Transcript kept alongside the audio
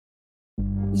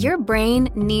Your brain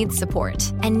needs support,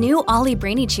 and new Ollie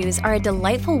Brainy Chews are a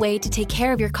delightful way to take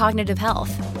care of your cognitive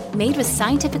health. Made with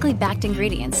scientifically backed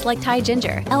ingredients like Thai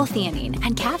ginger, L-theanine,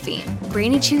 and caffeine,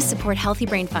 Brainy Chews support healthy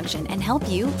brain function and help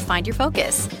you find your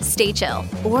focus, stay chill,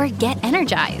 or get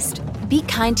energized. Be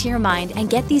kind to your mind and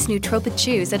get these nootropic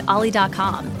chews at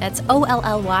ollie.com. That's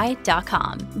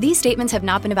OLLY.com. These statements have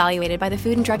not been evaluated by the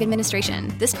Food and Drug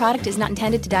Administration. This product is not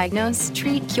intended to diagnose,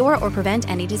 treat, cure, or prevent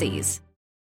any disease.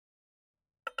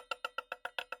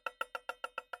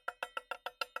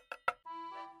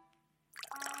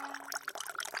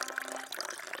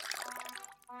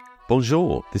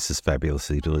 Bonjour, this is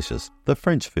Fabulously Delicious, the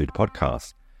French food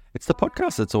podcast. It's the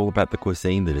podcast that's all about the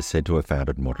cuisine that is said to have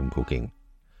founded modern cooking.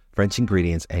 French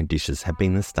ingredients and dishes have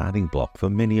been the starting block for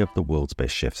many of the world's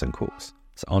best chefs and cooks.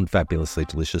 So on Fabulously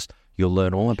Delicious, you'll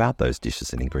learn all about those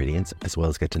dishes and ingredients, as well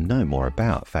as get to know more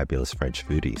about fabulous French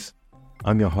foodies.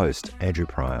 I'm your host, Andrew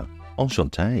Pryor.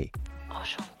 Enchanté.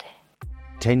 Enchanté.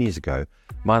 10 years ago,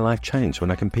 my life changed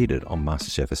when I competed on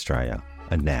MasterChef Australia.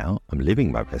 And now I'm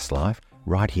living my best life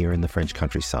right here in the French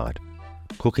countryside.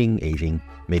 Cooking, eating,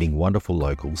 meeting wonderful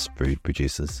locals, food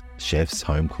producers, chefs,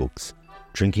 home cooks,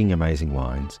 drinking amazing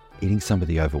wines, eating some of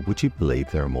the over, would you believe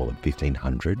there are more than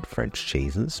 1,500 French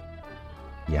cheeses?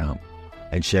 Yum.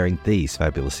 And sharing these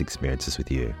fabulous experiences with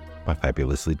you, my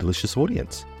fabulously delicious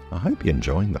audience. I hope you're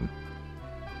enjoying them.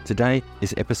 Today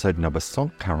is episode number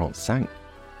 145,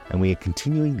 and we are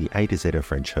continuing the A to Z of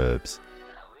French herbs.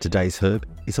 Today's herb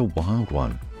is a wild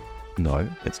one. No,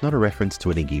 it's not a reference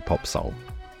to an Iggy Pop song.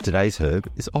 Today's herb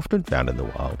is often found in the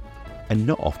wild and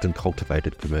not often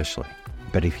cultivated commercially.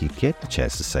 But if you get the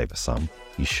chance to savour some,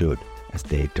 you should, as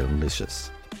they're delicious.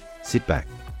 Sit back,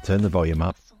 turn the volume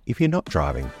up. If you're not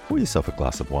driving, pour yourself a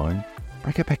glass of wine,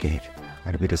 break a baguette,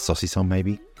 add a bit of saucisson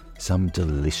maybe, some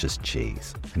delicious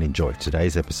cheese, and enjoy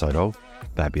today's episode of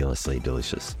Fabulously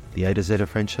Delicious, the A to Z of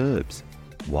French herbs,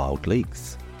 wild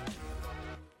leeks.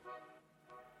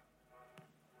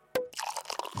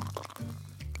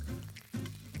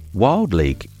 Wild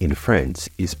leek in French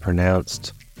is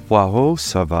pronounced Poireaux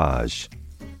Sauvages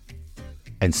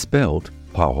and spelled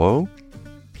Poireaux,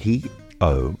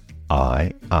 P-O-I-R-E-A-U-X,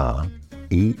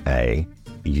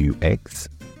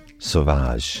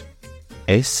 Sauvage,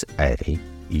 S-A-U-V-A-G-E-S.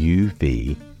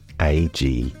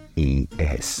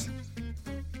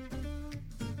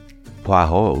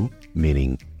 Poireaux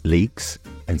meaning leeks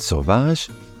and sauvage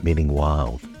meaning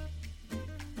wild.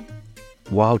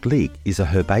 Wild leek is a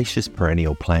herbaceous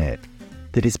perennial plant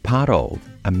that is part of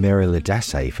a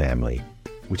Merilidaceae family,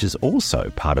 which is also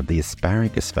part of the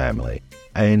asparagus family,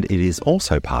 and it is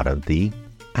also part of the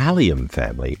allium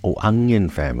family or onion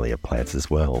family of plants as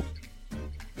well.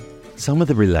 Some of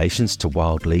the relations to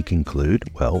wild leek include,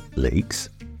 leeks,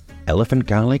 elephant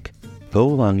garlic,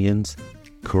 pearl onions,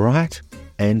 curate,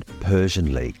 and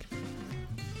Persian leek.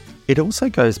 It also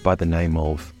goes by the name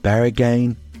of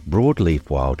barragane, broadleaf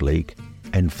wild leek,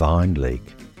 and vine leek.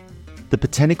 The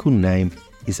botanical name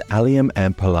is Allium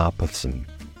ampullapacum.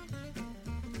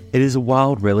 It is a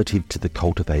wild relative to the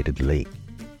cultivated leek.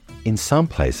 In some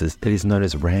places it is known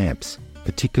as ramps,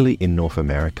 particularly in North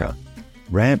America.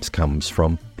 Ramps comes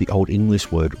from the Old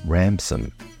English word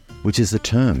ramsum, which is a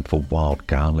term for wild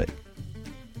garlic.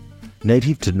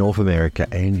 Native to North America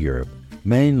and Europe,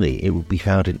 mainly it will be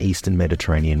found in Eastern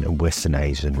Mediterranean and Western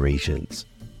Asian regions.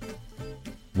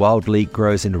 Wild leek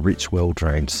grows in a rich,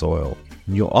 well-drained soil,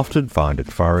 and you'll often find it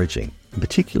foraging, in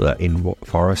particular in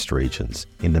forest regions,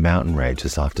 in the mountain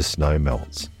ranges after snow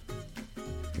melts.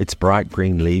 Its bright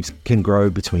green leaves can grow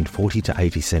between 40 to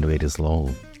 80 centimetres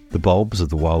long. The bulbs of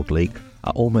the wild leek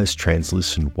are almost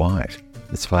translucent white.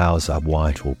 Its flowers are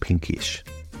white or pinkish.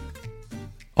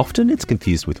 Often it's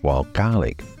confused with wild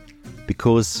garlic,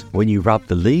 because when you rub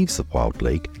the leaves of wild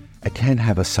leek, it can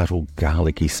have a subtle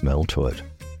garlicky smell to it.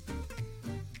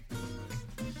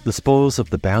 The spores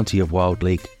of the bounty of wild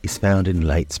leek is found in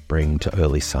late spring to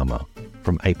early summer,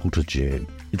 from April to June.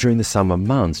 During the summer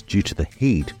months, due to the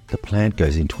heat, the plant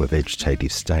goes into a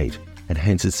vegetative state, and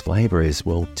hence its flavour is,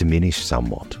 diminished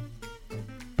somewhat.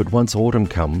 But once autumn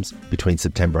comes, between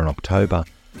September and October,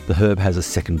 the herb has a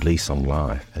second lease on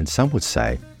life, and some would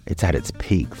say it's at its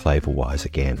peak flavour-wise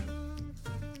again.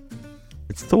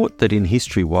 It's thought that in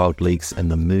history wild leeks and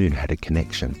the moon had a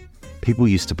connection. People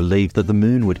used to believe that the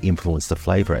moon would influence the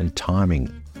flavour and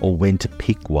timing, or when to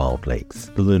pick wild leeks.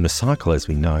 The lunar cycle, as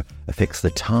we know, affects the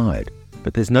tide,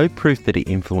 but there's no proof that it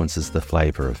influences the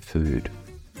flavour of food.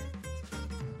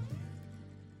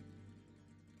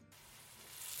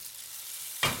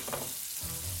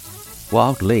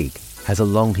 Wild leek has a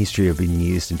long history of being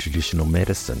used in traditional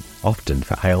medicine, often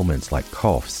for ailments like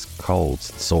coughs, colds,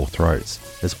 and sore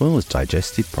throats, as well as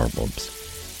digestive problems.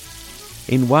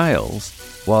 In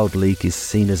Wales, wild leek is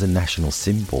seen as a national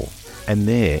symbol, and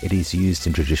there it is used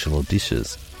in traditional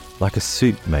dishes, like a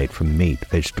soup made from meat,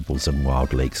 vegetables and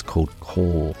wild leeks called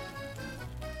cawl.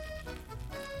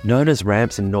 Known as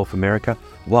ramps in North America,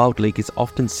 wild leek is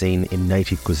often seen in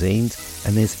native cuisines,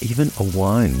 and there's even a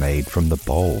wine made from the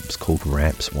bulbs called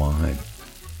ramps wine.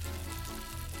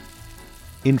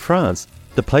 In France,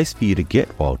 the place for you to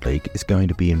get wild leek is going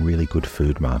to be in really good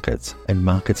food markets and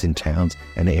markets in towns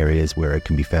and areas where it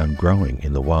can be found growing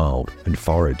in the wild and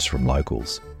foraged from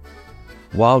locals.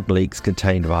 Wild leeks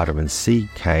contain vitamins C,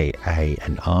 K, A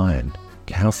and iron,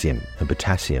 calcium and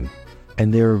potassium,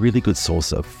 and they're a really good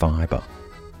source of fibre.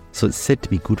 So it's said to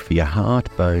be good for your heart,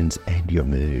 bones and your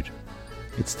mood.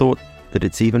 It's thought that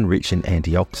it's even rich in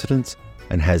antioxidants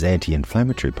and has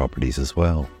anti-inflammatory properties as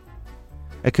well.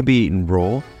 It can be eaten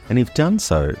raw, and if done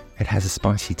so, it has a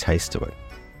spicy taste to it.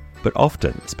 But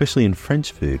often, especially in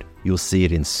French food, you'll see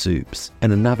it in soups.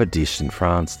 And another dish in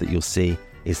France that you'll see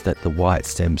is that the white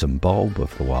stems and bulb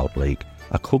of the wild leek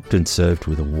are cooked and served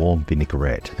with a warm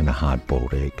vinaigrette and a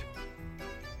hard-boiled egg.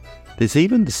 There's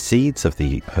even the seeds of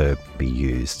the herb to be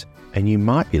used, and you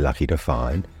might be lucky to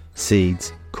find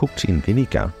seeds cooked in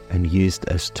vinegar and used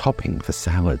as topping for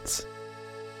salads.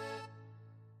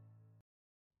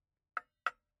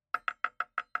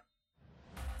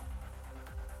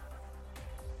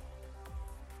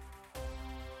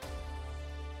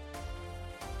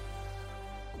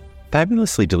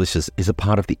 Fabulously Delicious is a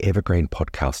part of the Evergreen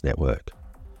Podcast Network,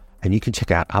 and you can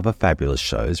check out other fabulous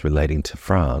shows relating to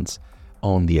France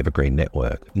on the Evergreen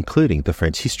Network, including the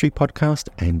French History Podcast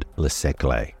and Le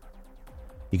Secret.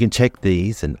 You can check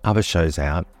these and other shows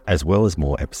out, as well as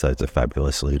more episodes of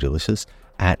Fabulously Delicious,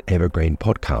 at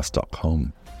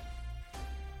evergreenpodcast.com.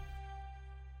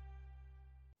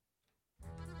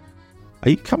 Are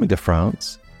you coming to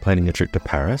France, planning a trip to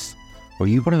Paris, or are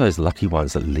you one of those lucky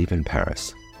ones that live in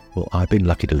Paris? Well, I've been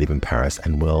lucky to live in Paris,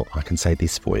 and well, I can say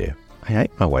this for you. I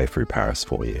ate my way through Paris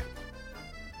for you.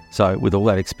 So, with all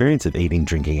that experience of eating,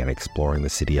 drinking and exploring the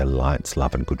city of lights,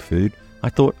 love and good food, I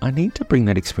thought I need to bring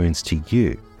that experience to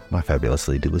you, my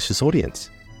fabulously delicious audience.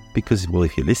 Because, well,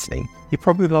 if you're listening, you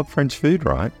probably love French food,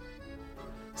 right?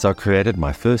 So I created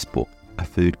my first book, A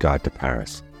Food Guide to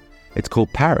Paris. It's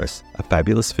called Paris, A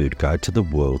Fabulous Food Guide to the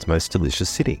World's Most Delicious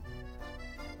City.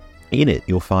 In it,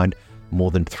 you'll find more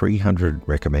than 300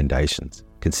 recommendations,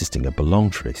 consisting of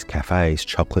boulangeries, cafes,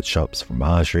 chocolate shops,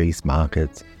 fromageries,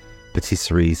 markets,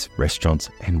 patisseries, restaurants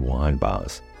and wine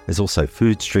bars. There's also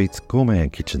food streets, gourmet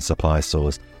and kitchen supply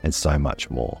stores, and so much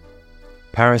more.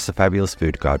 Paris, A Fabulous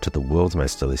Food Guide to the World's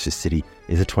Most Delicious City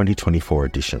is a 2024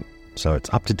 edition, so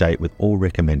it's up to date with all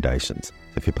recommendations. So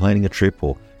if you're planning a trip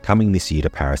or coming this year to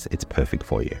Paris, it's perfect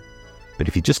for you. But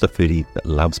if you're just a foodie that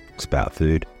loves books about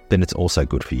food, then it's also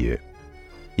good for you.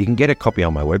 You can get a copy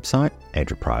on my website,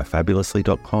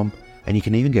 andrewpryorfabulously.com, and you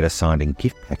can even get a signed and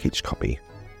gift package copy.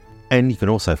 And you can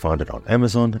also find it on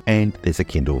Amazon, and there's a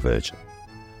Kindle version.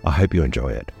 I hope you enjoy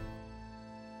it.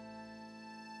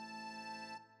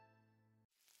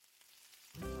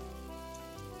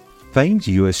 Famed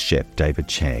US chef David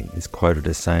Chang is quoted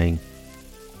as saying,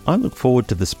 "I look forward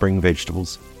to the spring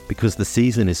vegetables because the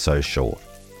season is so short.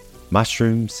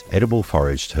 Mushrooms, edible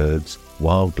foraged herbs,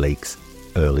 wild leeks,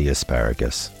 early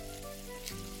asparagus."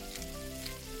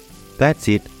 That's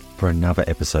it for another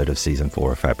episode of Season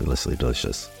 4 of Fabulously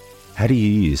Delicious. How do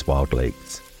you use wild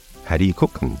leeks? How do you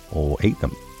cook them or eat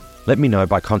them? Let me know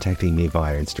by contacting me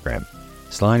via Instagram.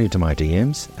 Slide into my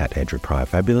DMs at Andrew Pryor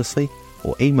Fabulously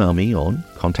or email me on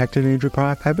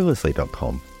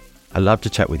contact@andrewpryorfabulously.com. I love to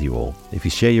chat with you all. If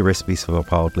you share your recipes for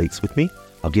wild leeks with me,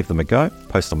 I'll give them a go,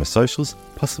 post on my socials,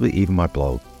 possibly even my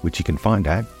blog, which you can find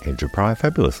at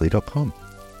andrewpryorfabulously.com.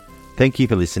 Thank you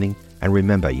for listening, and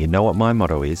remember, you know what my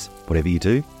motto is: whatever you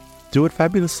do, do it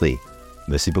fabulously.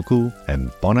 Merci beaucoup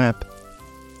and bon app.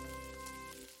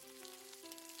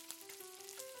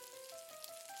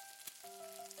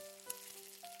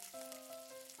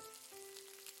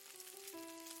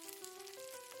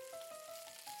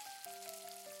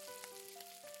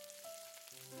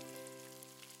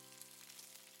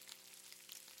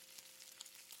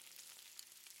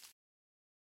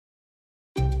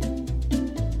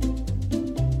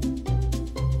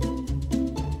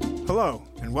 Hello,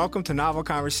 and welcome to Novel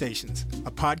Conversations,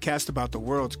 a podcast about the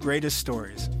world's greatest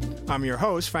stories. I'm your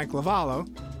host, Frank Lavallo,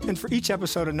 and for each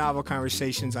episode of Novel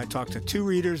Conversations, I talk to two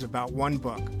readers about one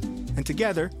book. And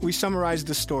together, we summarize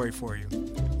the story for you.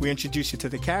 We introduce you to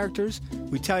the characters,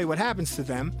 we tell you what happens to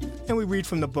them, and we read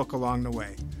from the book along the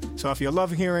way. So if you love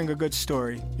hearing a good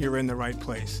story, you're in the right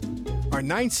place. Our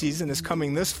 9th season is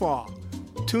coming this fall.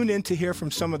 Tune in to hear from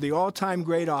some of the all-time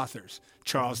great authors,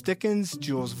 Charles Dickens,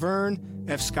 Jules Verne,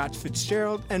 F. Scott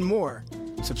Fitzgerald, and more.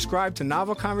 Subscribe to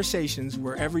Novel Conversations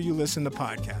wherever you listen to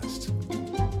podcasts.